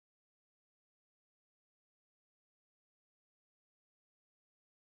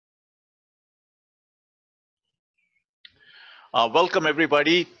Welcome,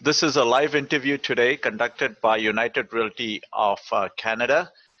 everybody. This is a live interview today conducted by United Realty of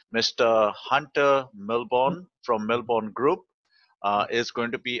Canada. Mr. Hunter Milborne from Milborne Group is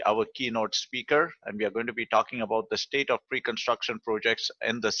going to be our keynote speaker, and we are going to be talking about the state of pre-construction projects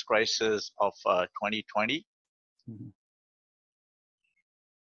in this crisis of 2020. Mm-hmm.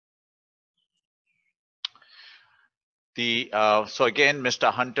 So again,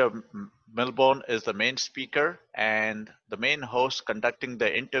 Mr. Hunter Milborne is the main speaker, and the main host conducting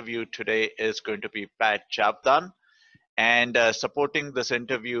the interview today is going to be Pat Javdan. And supporting this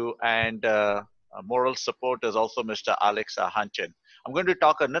interview and moral support is also Mr. Alex Hanchin. I'm going to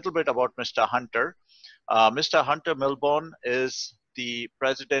talk a little bit about Mr. Hunter. Mr. Hunter Milborne is the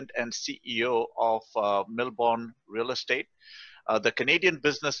president and CEO of Milborne Real Estate. The Canadian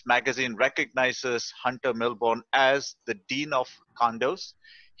Business Magazine recognizes Hunter Milborne as the Dean of Condos.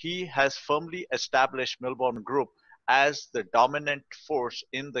 He has firmly established Milborne Group as the dominant force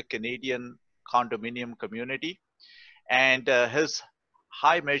in the Canadian condominium community. And his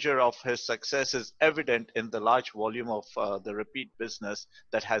high measure of his success is evident in the large volume of the repeat business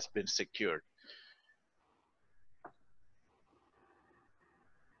that has been secured.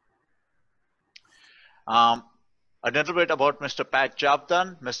 A little bit about Mr. Pat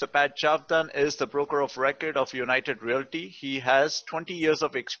Javdan. Mr. Pat Javdan is the broker of record of United Realty. He has 20 years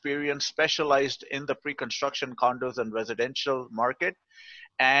of experience specialized in the pre-construction condos and residential market.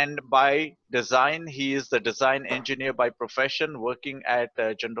 And by design, he is the design engineer by profession working at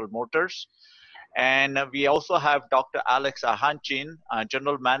General Motors. And we also have Dr. Alex Hanchin,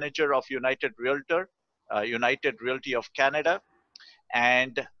 General Manager of United Realty of Canada.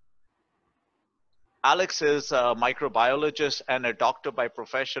 And Alex is a microbiologist and a doctor by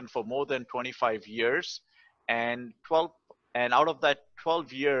profession for more than 25 years. And out of that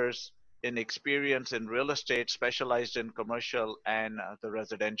 12 years, in experience in real estate, specialized in commercial and the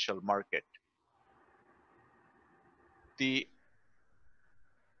residential market. We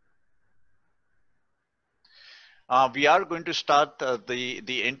are going to start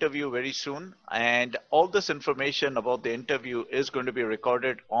the interview very soon, and all this information about the interview is going to be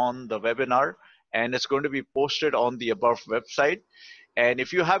recorded on the webinar, and it's going to be posted on the above website. And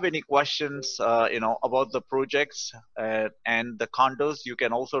if you have any questions, about the projects and the condos, you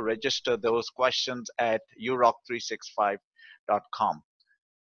can also register those questions at urock365.com.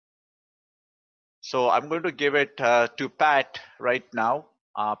 So I'm going to give it to Pat right now.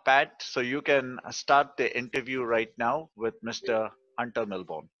 Pat, so you can start the interview right now with Mr. Hunter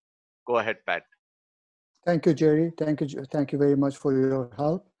Milborne. Go ahead, Pat. Thank you, Jerry. Thank you very much for your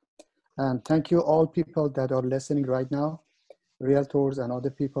help. And thank you all people that are listening right now. Realtors and other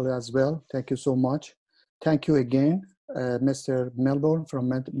people as well. Thank you so much. Thank you again, Mr. Milborne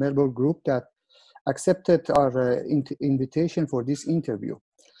from Milborne Group that accepted our invitation for this interview.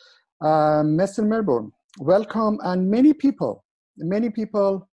 Mr. Milborne, welcome. And many people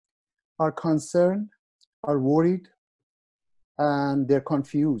are concerned, are worried, and they're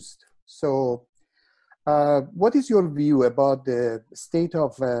confused. So what is your view about the state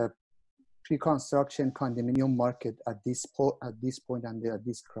of pre-construction condominium market at this point and at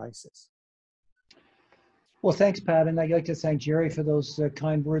this crisis? Well, thanks, Pat, and I'd like to thank Jerry for those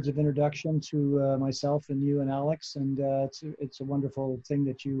kind words of introduction to myself and you and Alex. And it's a wonderful thing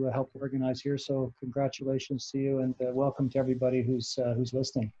that you helped organize here. So congratulations to you, and welcome to everybody who's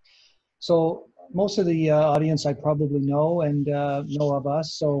listening. So most of the audience I probably know and know of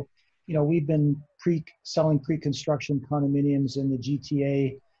us. So we've been selling pre-construction condominiums in the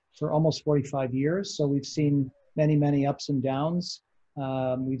GTA for almost 45 years. So we've seen many ups and downs.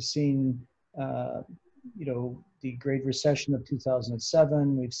 We've seen, the Great Recession of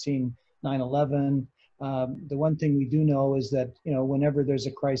 2007. We've seen 9/11. The one thing we do know is that, whenever there's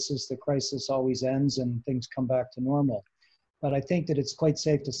a crisis, the crisis always ends and things come back to normal. But I think that it's quite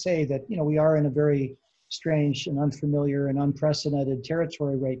safe to say that, we are in a very strange and unfamiliar and unprecedented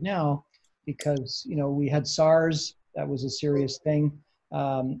territory right now because, we had SARS. That was a serious thing.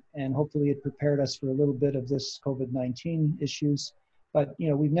 And hopefully it prepared us for a little bit of this COVID-19 issues. But,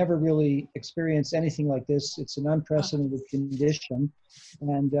 we've never really experienced anything like this. It's an unprecedented condition.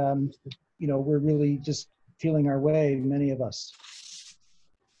 And, we're really just feeling our way, many of us.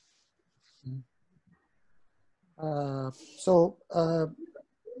 I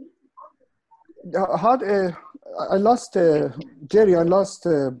lost, Jerry, I lost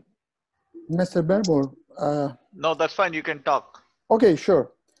Mr. Milborne. No, that's fine. You can talk. Okay,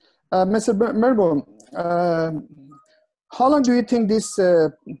 sure. Mr. Milborne, how long do you think this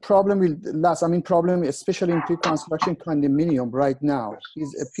problem will last? I mean, problem especially in pre-construction condominium right now.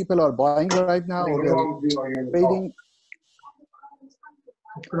 People are buying right now or they're waiting?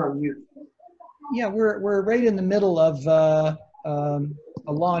 Put on mute. Yeah, we're right in the middle of a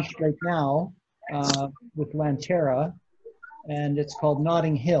launch right now with Lantera, and it's called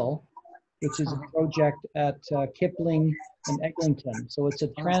Notting Hill, which is a project at Kipling and Eglinton. So it's a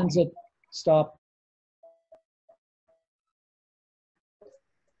transit stop.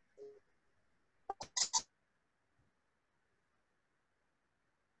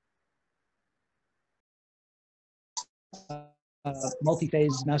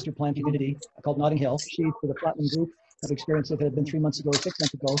 Multi-phase master plan community called Notting Hill. She, for the Platinum Group, have experienced it. It had been 3 months ago or 6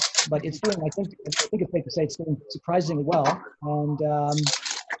 months ago, but it's doing, I think it's safe to say it's doing surprisingly well. And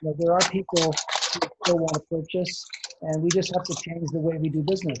you know, there are people who still want to purchase, and we just have to change the way we do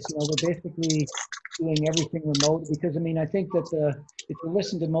business. You know, we're basically doing everything remote because, I mean, I think that if you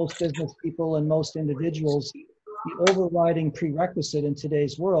listen to most business people and most individuals, the overriding prerequisite in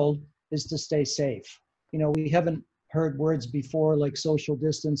today's world is to stay safe. You know, we haven't heard words before like social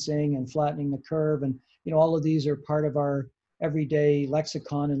distancing and flattening the curve, and you know, all of these are part of our everyday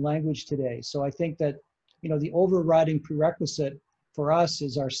lexicon and language today. So I think that, you know, the overriding prerequisite for us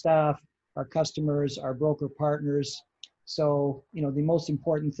is our staff, our customers, our broker partners. So, you know, the most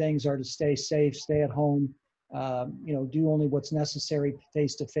important things are to stay safe, stay at home, you know, do only what's necessary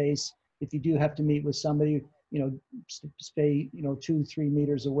face to face. If you do have to meet with somebody, you know, stay, you know, 2-3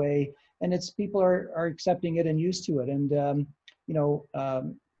 meters away. And it's, people are accepting it and used to it. And, you know,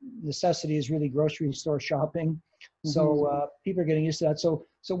 necessity is really grocery store shopping. So people are getting used to that. So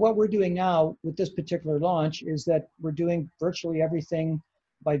what we're doing now with this particular launch is that we're doing virtually everything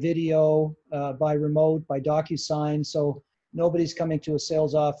by video, by remote, by DocuSign. So nobody's coming to a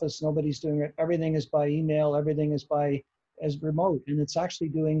sales office. Nobody's doing it. Everything is by email. Everything is as remote, and it's actually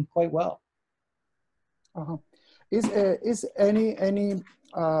doing quite well. Is any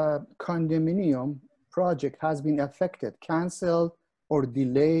condominium project has been affected, canceled or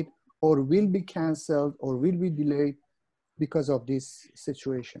delayed, or will be canceled or will be delayed because of this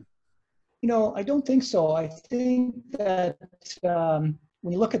situation? You know, I don't think so. I think that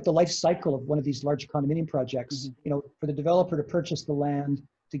when you look at the life cycle of one of these large condominium projects, you know, for the developer to purchase the land,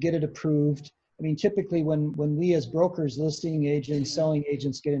 to get it approved, I mean, typically when we as brokers, listing agents, selling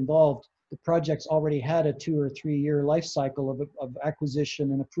agents get involved, the project's already had a 2 or 3 year life cycle of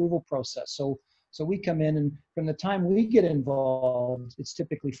acquisition and approval process. So we come in, and from the time we get involved, it's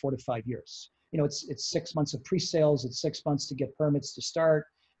typically 4 to 5 years. You know, it's 6 months of pre-sales, it's 6 months to get permits to start,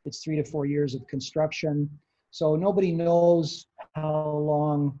 it's 3 to 4 years of construction. So nobody knows how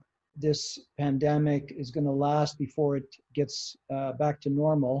long this pandemic is going to last before it gets back to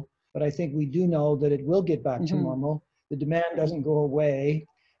normal. But I think we do know that it will get back to normal. The demand doesn't go away.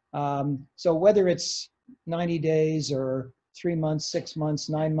 So whether it's 90 days or 3 months, 6 months,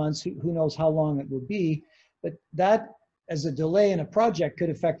 9 months, who knows how long it will be, but that as a delay in a project could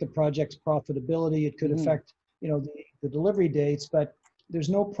affect the project's profitability. It could affect, you know, the delivery dates, but there's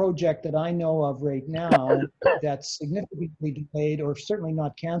no project that I know of right now that's significantly delayed or certainly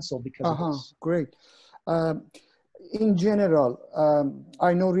not canceled because of this. Great. In general,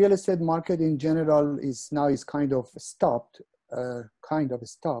 I know real estate market in general is kind of stopped.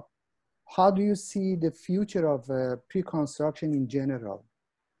 How do you see the future of pre-construction in general?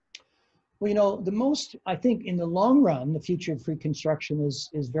 Well, you know, I think in the long run, the future of pre-construction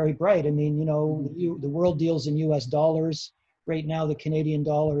is very bright. I mean, you know, the world deals in US dollars. Right now, the Canadian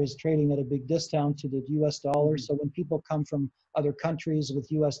dollar is trading at a big discount to the US dollar. So when people come from other countries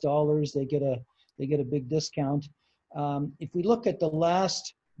with US dollars, they get a big discount. If we look at the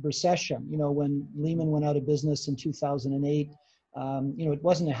last recession, you know, when Lehman went out of business in 2008, you know, it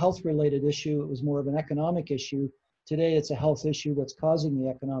wasn't a health-related issue. It was more of an economic issue. Today, it's a health issue that's causing the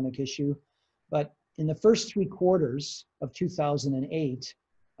economic issue. But in the first 3 quarters of 2008,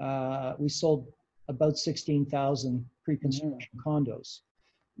 we sold about 16,000 pre-construction condos.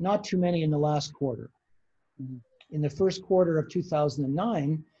 Not too many in the last quarter. In the first quarter of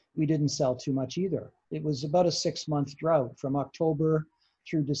 2009, we didn't sell too much either. It was about a 6-month drought from October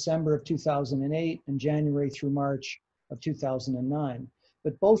through December of 2008 and January through March of 2009.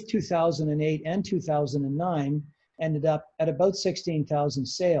 But both 2008 and 2009 ended up at about 16,000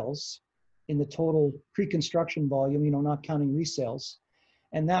 sales in the total pre-construction volume, you know, not counting resales.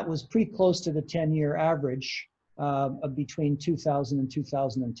 And that was pretty close to the 10-year average of between 2000 and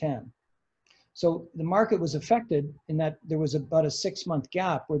 2010. So the market was affected in that there was about a 6-month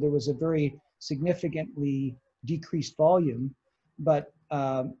gap where there was a very significantly decreased volume, but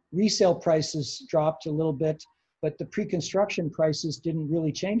resale prices dropped a little bit, but the pre-construction prices didn't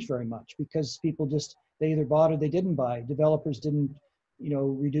really change very much because people just, they either bought or they didn't buy. Developers didn't, you know,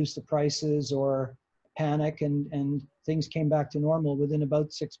 reduce the prices or panic, and things came back to normal within about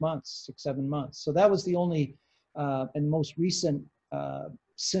 6 months, 7 months. So that was the only and most recent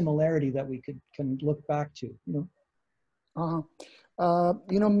similarity that we can look back to.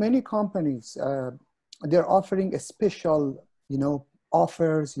 Many companies, they're offering a special,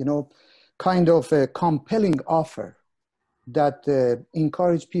 offers, kind of a compelling offer that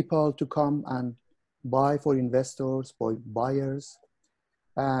encourage people to come and buy for investors, for buyers.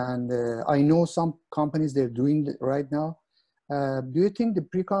 And I know some companies, they're doing it right now. Do you think the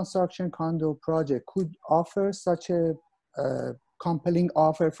pre-construction condo project could offer such a compelling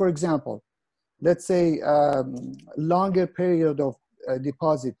offer? For example, let's say longer period of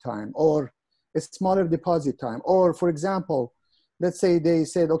deposit time, or a smaller deposit time, or for example, let's say they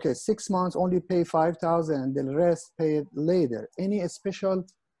said, okay, 6 months, only pay 5,000, the rest pay it later. Any special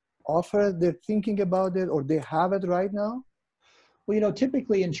offer they're thinking about it, or they have it right now? Well,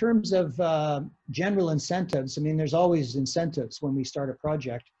 typically in terms of general incentives, I mean, there's always incentives when we start a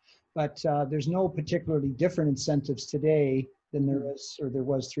project, but there's no particularly different incentives today than there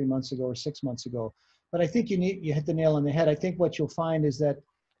was 3 months ago or 6 months ago. But I think you hit the nail on the head. I think what you'll find is that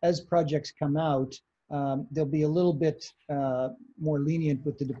as projects come out, they'll be a little bit more lenient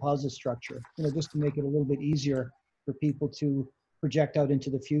with the deposit structure, just to make it a little bit easier for people to project out into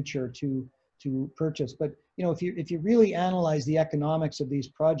the future to purchase. But if you really analyze the economics of these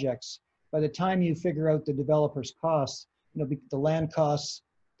projects, by the time you figure out the developer's costs, the land costs,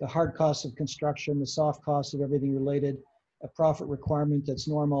 the hard costs of construction, the soft costs of everything related, a profit requirement that's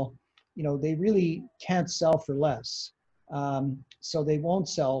normal, they really can't sell for less. So they won't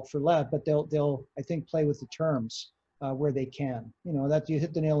sell for less, but they'll I think play with the terms where they can. That you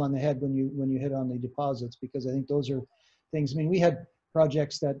hit the nail on the head when you hit on the deposits, because I think those are things. I mean, we had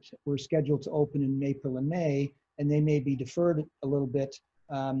projects that were scheduled to open in April and May, and they may be deferred a little bit.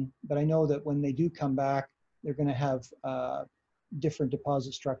 But I know that when they do come back, they're going to have different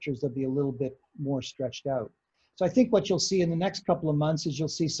deposit structures. They'll be a little bit more stretched out. So I think what you'll see in the next couple of months is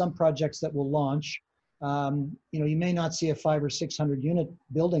you'll see some projects that will launch. You may not see a 500 or 600 unit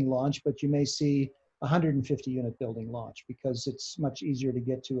building launch, but you may see a 150 unit building launch, because it's much easier to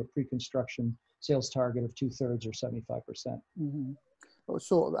get to a pre-construction sales target of 2/3 or 75%. Mm-hmm.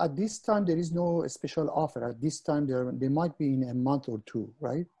 So at this time, there is no special offer. At this time, they might be in a month or two,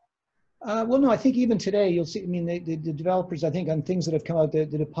 right? Well, no, I think even today you'll see, I mean, the developers, I think on things that have come out, the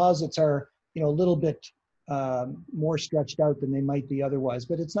deposits are, a little bit more stretched out than they might be otherwise,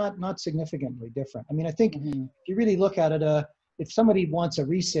 but it's not significantly different. I mean, I think if you really look at it, if somebody wants a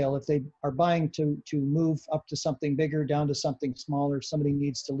resale, if they are buying to move up to something bigger, down to something smaller, somebody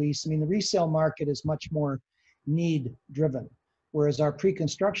needs to lease. I mean, the resale market is much more need driven, whereas our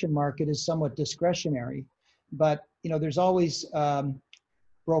pre-construction market is somewhat discretionary. But, there's always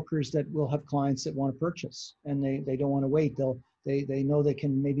brokers that will have clients that want to purchase, and they don't want to wait. They know they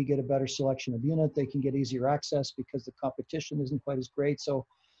can maybe get a better selection of unit. They can get easier access because the competition isn't quite as great. So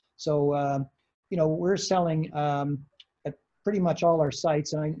we're selling at pretty much all our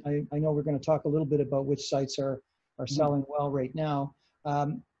sites, and I know we're going to talk a little bit about which sites are selling well right now.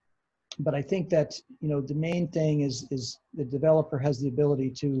 But I think that the main thing is the developer has the ability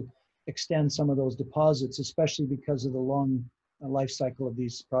to extend some of those deposits, especially because of the long life cycle of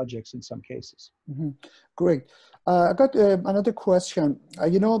these projects in some cases. Mm-hmm. Great. I got another question.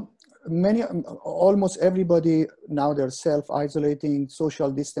 Almost everybody now, they're self-isolating, social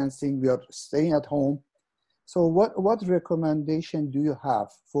distancing, we are staying at home. So what recommendation do you have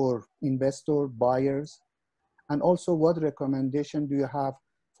for investor buyers? And also what recommendation do you have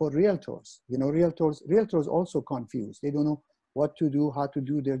for realtors? Realtors also confused. They don't know what to do, how to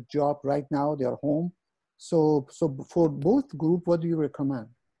do their job right now, they're home. So for both group, what do you recommend?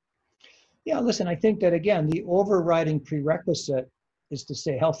 Yeah, listen, I think that, again, the overriding prerequisite is to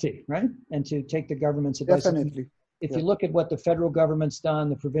stay healthy, right? And to take the government's advice. Definitely. If you look at what the federal government's done,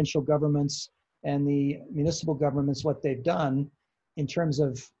 the provincial governments and the municipal governments, what they've done in terms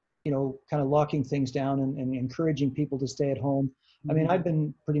of, kind of locking things down and encouraging people to stay at home. I mean, I've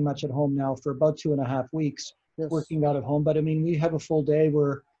been pretty much at home now for about 2.5 weeks, working out at home. But I mean, we have a full day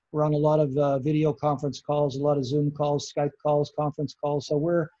where we're on a lot of video conference calls, a lot of Zoom calls, Skype calls, conference calls. So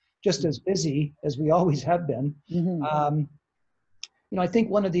we're just as busy as we always have been. I think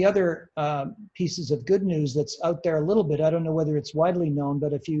one of the other pieces of good news that's out there a little bit, I don't know whether it's widely known,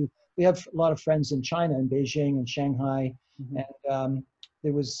 but we have a lot of friends in China, in Beijing and Shanghai, and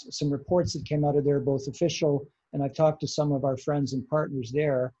there was some reports that came out of there, both official, and I've talked to some of our friends and partners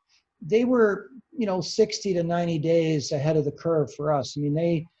there. They were, 60 to 90 days ahead of the curve for us. I mean,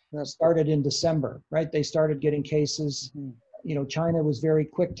 they started in December, right? They started getting cases. China was very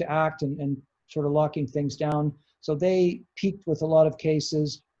quick to act and sort of locking things down. So they peaked with a lot of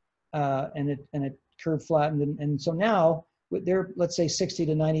cases, and it curve flattened. And so now they're, let's say, 60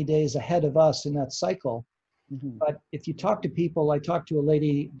 to 90 days ahead of us in that cycle. Mm-hmm. But if you talk to people, I talked to a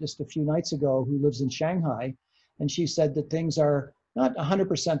lady just a few nights ago who lives in Shanghai, and she said that things are not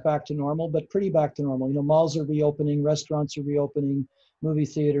 100% back to normal, but pretty back to normal. You know, malls are reopening, restaurants are reopening, movie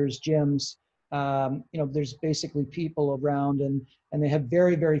theaters, gyms. You know, there's basically people around, and they have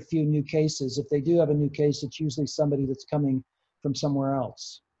very, very few new cases. If they do have a new case, it's usually somebody that's coming from somewhere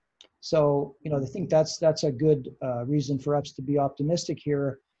else. So, you know, I think that's a good reason for us to be optimistic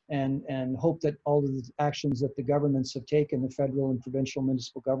here, and hope that all of the actions that the governments have taken, the federal and provincial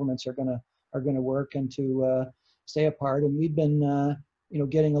municipal governments, are gonna work, and to stay apart. And we've been, you know,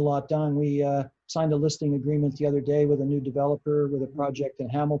 getting a lot done. We signed a listing agreement the other day with a new developer with a project in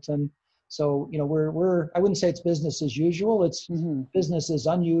Hamilton. So, you know, we're I wouldn't say it's business as usual. It's Mm-hmm. business as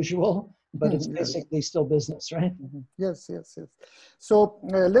unusual, but it's Yes. basically still business, right? Mm-hmm. Yes, yes, yes. So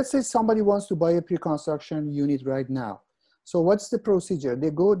let's say somebody wants to buy a pre-construction unit right now. So what's the procedure? They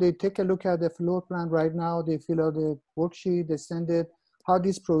go, they take a look at the floor plan right now, they fill out the worksheet, they send it. How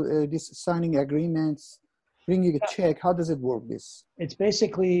this signing agreements, bringing a check, how does it work this? It's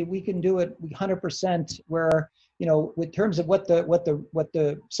basically, we can do it 100%, where, you know, in terms of what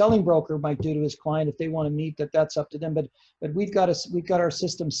the selling broker might do to his client, if they want to meet, that's up to them. But we've got our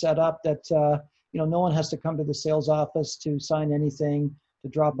system set up that, you know, no one has to come to the sales office to sign anything, to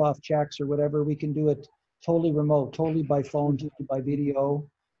drop off checks or whatever. We can do it totally remote, totally by phone, totally by video.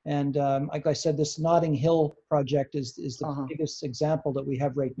 And like I said, this Notting Hill project is the biggest example that we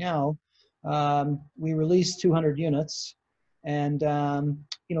have right now. We released 200 units, and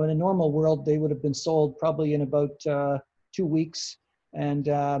you know, in a normal world, they would have been sold probably in about 2 weeks. And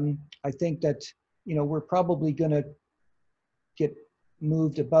I think that, you know, we're probably going to get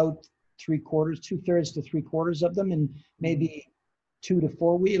moved about 2/3 to 3/4 of them, and maybe 2 to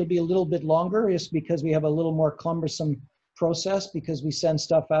 4 weeks. It'll be a little bit longer, just because we have a little more cumbersome process, because we send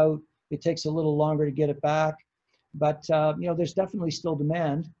stuff out. It takes a little longer to get it back. But you know, there's definitely still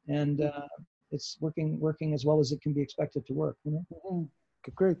demand, and it's working as well as it can be expected to work. You know? Mm-hmm.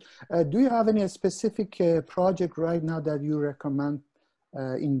 Okay, great. Do you have any specific project right now that you recommend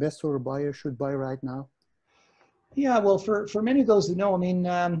investor or buyer should buy right now? Yeah, well, for many of those that know, I mean,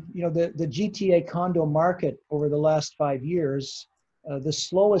 you know, the GTA condo market over the last 5 years, the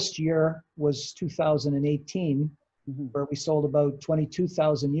slowest year was 2018, Mm-hmm. where we sold about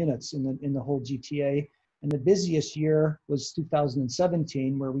 22,000 units in the whole GTA. And the busiest year was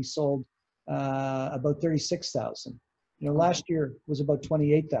 2017, where we sold about 36,000. You know, last year was about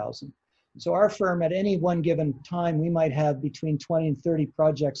 28,000. So our firm, at any one given time, we might have between 20 and 30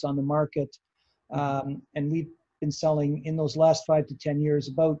 projects on the market. And we've been selling in those last 5 to 10 years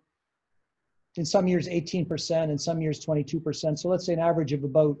about, in some years 18%, in some years 22%. So let's say an average of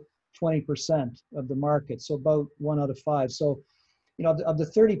about 20% of the market. So about 1 out of 5. So, you know, of the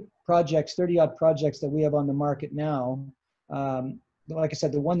 30 odd projects that we have on the market now, like I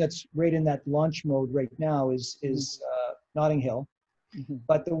said, the one that's right in that launch mode right now is Notting Hill. Mm-hmm.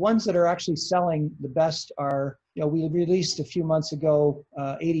 But the ones that are actually selling the best are, you know, we released a few months ago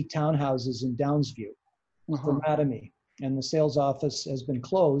 80 townhouses in Downsview for Mattamy, and the sales office has been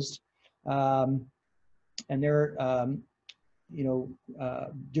closed, and they're you know,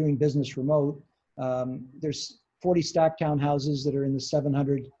 doing business remote. There's 40 stacked townhouses that are in the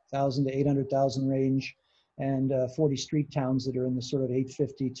 700,000 to 800,000 range, and 40 street towns that are in the sort of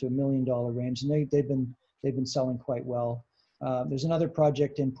 $850,000 to $1 million range, and they've been selling quite well. There's another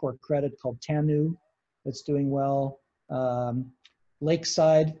project in Port Credit called Tanu that's doing well.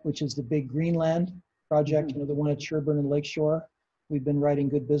 Lakeside, which is the big Greenland project, you know, the one at Sherburne and Lakeshore. We've been writing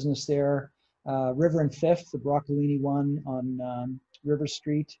good business there. River and Fifth, the Broccolini one on River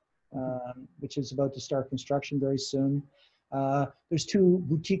Street, which is about to start construction very soon. There's 2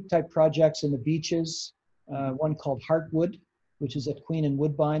 boutique type projects in the beaches. One called Heartwood, which is at Queen and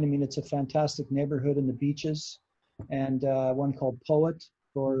Woodbine. I mean, it's a fantastic neighborhood in the beaches. And one called Poet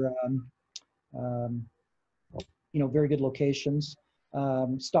for, you know, very good locations.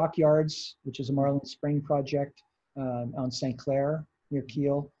 Stockyards, which is a Marlin Spring project on St. Clair near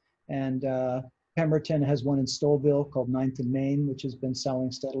Kiel. And Pemberton has one in Stouffville called 9th and Main, which has been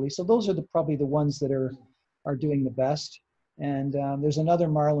selling steadily. So those are probably the ones that are doing the best. And there's another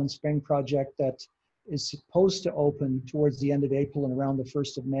Marlin Spring project that is supposed to open towards the end of April and around the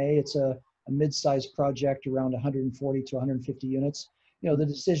 1st of May. It's a mid-sized project around 140 to 150 units. You know, the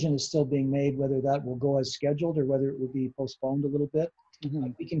decision is still being made whether that will go as scheduled or whether it will be postponed a little bit. Mm-hmm.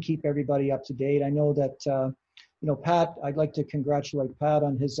 We can keep everybody up to date. I know that you know, Pat, I'd like to congratulate Pat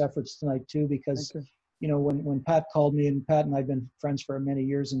on his efforts tonight too, because, you know, when Pat called me, and Pat and I've been friends for many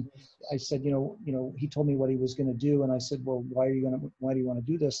years, and I said, you know, he told me what he was going to do, and I said, well, why do you want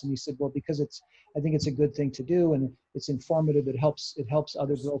to do this? And he said, well, because I think it's a good thing to do, and it's informative. It helps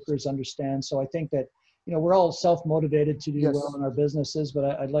other brokers understand. So I think that, you know, we're all self-motivated to do well in our businesses,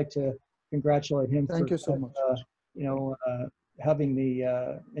 but I'd like to congratulate him for, you so much. you know, having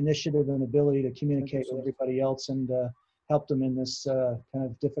the initiative and ability to communicate with everybody else and help them in this kind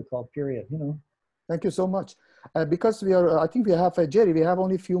of difficult period, you know. Thank you so much. Because we are, I think we have, Jerry, we have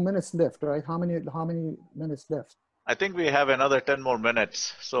only a few minutes left, right? How many minutes left? I think we have another 10 more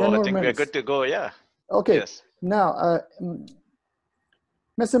minutes. So 10 I more think we're minutes. good to go. Yeah. Okay. Yes. Now,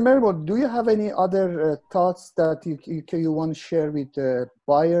 Mr. Milborne, do you have any other thoughts that you want to share with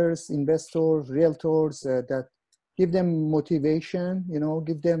buyers, investors, realtors that give them motivation, you know,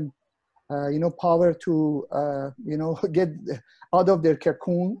 give them, you know, power to, you know, get out of their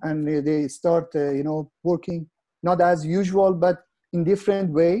cocoon and they start, you know, working not as usual, but in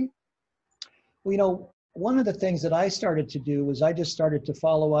different way? Well, you know, one of the things that I started to do was I just started to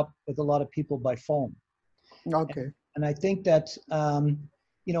follow up with a lot of people by phone. Okay. And I think that,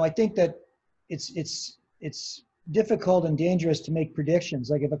 you know, I think that it's difficult and dangerous to make predictions.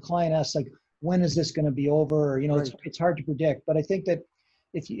 Like if a client asks, like, when is this going to be over? Or, you know, it's hard to predict. But I think that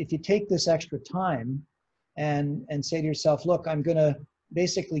if you take this extra time and say to yourself, look, I'm going to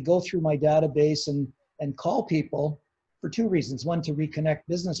basically go through my database and call people for two reasons. One, to reconnect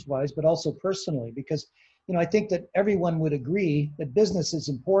business-wise, but also personally, because, you know, I think that everyone would agree that business is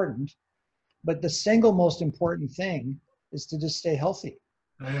important, but the single most important thing is to just stay healthy.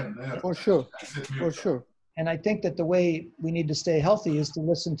 For sure, for sure. And I think that the way we need to stay healthy is to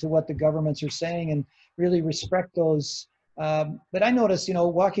listen to what the governments are saying and really respect those. But I notice, you know,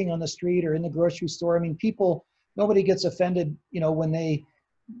 walking on the street or in the grocery store, I mean, people, nobody gets offended, you know, when they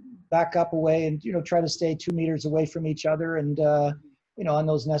back up away and, you know, try to stay 2 meters away from each other and, you know, on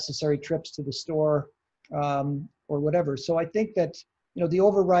those necessary trips to the store or whatever. So I think that, you know, the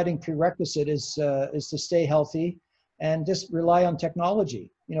overriding prerequisite is to stay healthy and just rely on technology,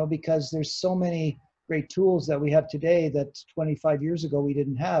 you know, because there's so many great tools that we have today that 25 years ago we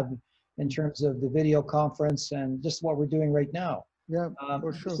didn't have in terms of the video conference and just what we're doing right now. Yeah,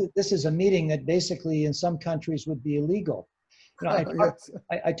 for sure. This is a meeting that basically in some countries would be illegal. You know,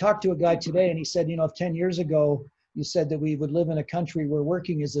 I talked to a guy today and he said, you know, if 10 years ago you said that we would live in a country where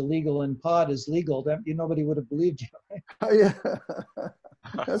working is illegal and pot is legal, that nobody would have believed you. Right? Yeah,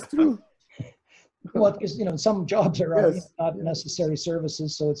 that's true. Well, because, you know, some jobs are not necessary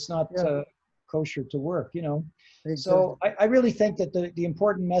services, so it's not kosher to work, you know. Exactly. So I really think that the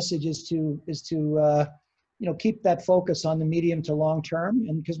important message is to you know, keep that focus on the medium to long term,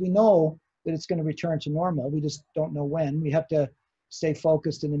 and because we know that it's going to return to normal, we just don't know when. We have to stay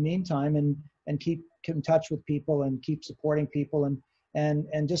focused in the meantime and keep in touch with people and keep supporting people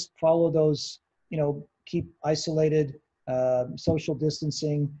and just follow those, you know, keep isolated, social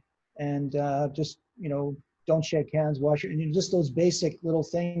distancing, and just, you know, don't shake hands, wash your, and, you know, just those basic little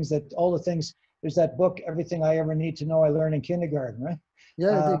things that all the things. There's that book, Everything I Ever Need to Know I Learned in Kindergarten, right?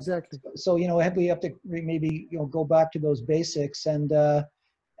 Yeah, exactly. So, you know, we have to maybe, you know, go back to those basics, and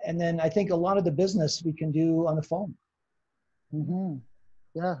then I think a lot of the business we can do on the phone. Mm-hmm.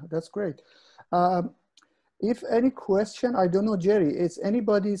 Yeah, that's great. If any question, I don't know, Jerry, is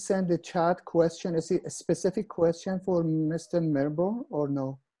anybody send a chat question, a specific question for Mr. Milborne or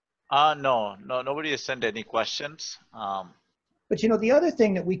no? No, nobody has sent any questions. But, you know, the other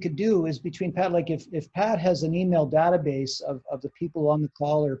thing that we could do is between Pat, like if Pat has an email database of the people on the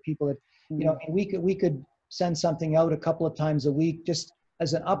call or people that, you know, and we could send something out a couple of times a week just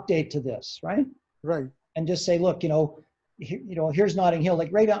as an update to this, right? Right. And just say, look, you know, here's Notting Hill.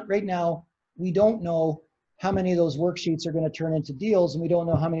 Like right now, we don't know how many of those worksheets are going to turn into deals, and we don't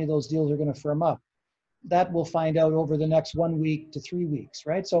know how many of those deals are going to firm up. That we'll find out over the next 1 week to 3 weeks,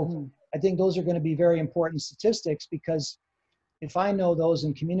 right? So I think those are going to be very important statistics, because if I know those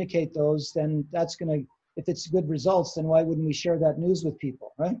and communicate those, then that's going to, if it's good results, then why wouldn't we share that news with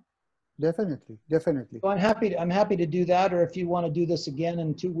people, right? Definitely, definitely. So I'm happy to do that, or if you want to do this again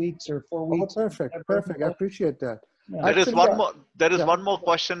in 2 weeks or 4 weeks. Oh, perfect, perfect. I appreciate that. Yeah. There is one more. There is one more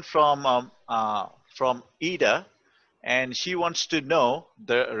question from Ida, and she wants to know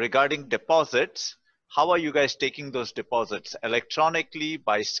regarding deposits. How are you guys taking those deposits? Electronically,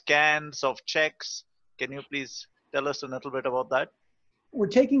 by scans of checks? Can you please tell us a little bit about that? We're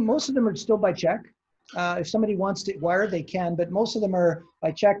taking, most of them are still by check. If somebody wants to wire, they can, but most of them are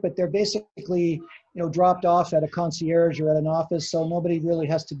by check, but they're basically, you know, dropped off at a concierge or at an office, so nobody really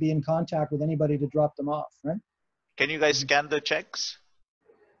has to be in contact with anybody to drop them off, right? Can you guys scan the checks?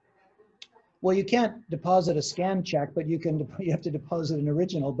 Well, you can't deposit a scan check, but you have to deposit an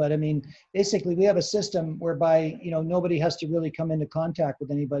original. But I mean, basically, we have a system whereby nobody has to really come into contact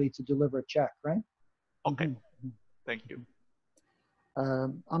with anybody to deliver a check, right? Okay, thank you.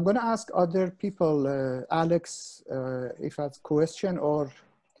 I'm going to ask other people, Alex, if has question, or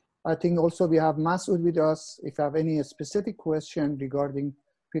I think also we have Masood with us. If you have any specific question regarding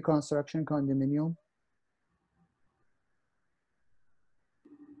pre-construction condominium.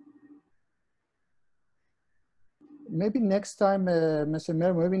 Maybe next time, Mr.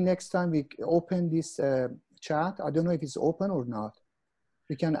 Mayor, maybe next time we open this chat. I don't know if it's open or not.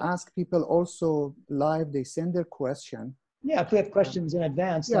 We can ask people also live, they send their question. Yeah, if we have questions in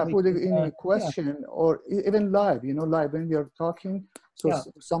advance. Yeah, put it in a question or even live, live when we are talking. So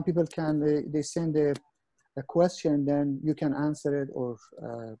some people can, they send a question, then you can answer it or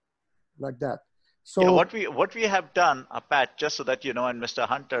like that. So yeah, what we have done, Pat, just so that you know, and Mr.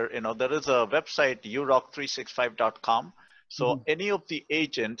 Hunter, there is a website, urock365.com. So any of the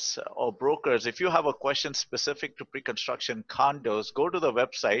agents or brokers, if you have a question specific to pre-construction condos, go to the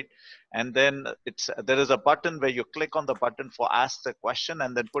website, and then there is a button where you click on the button for ask the question,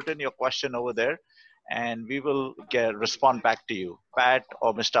 and then put in your question over there, and we will respond back to you. Pat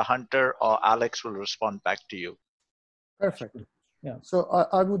or Mr. Hunter or Alex will respond back to you. Perfect. Yeah. So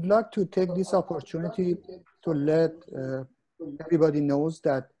I would like to take this opportunity to let everybody knows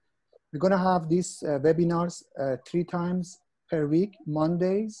that we're going to have these webinars 3 times per week,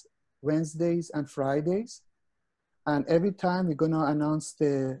 Mondays, Wednesdays, and Fridays. And every time we're going to announce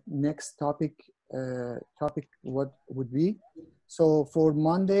the next topic, what would be. So for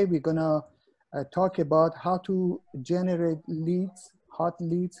Monday, we're going to talk about how to generate leads, hot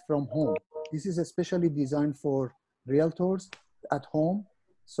leads from home. This is especially designed for realtors at home.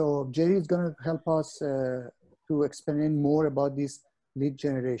 So Jerry is going to help us to explain more about this lead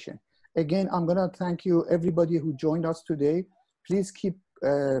generation. Again, I'm going to thank you, everybody who joined us today. Please keep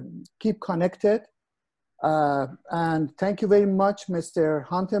connected. And thank you very much, Mr.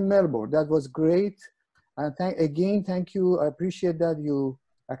 Hunter Milborne. That was great. And thank you. I appreciate that you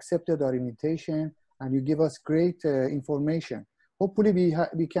accepted our invitation and you give us great information. Hopefully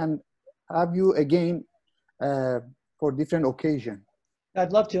we can have you again for different occasion.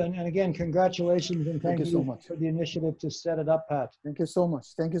 I'd love to. And again, congratulations and thank you so much for the initiative to set it up, Pat. Thank you so much.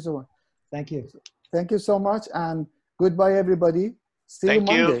 Thank you so much. Thank you. Thank you so much. And goodbye, everybody. See you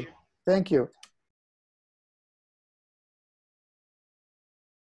Monday. Thank you.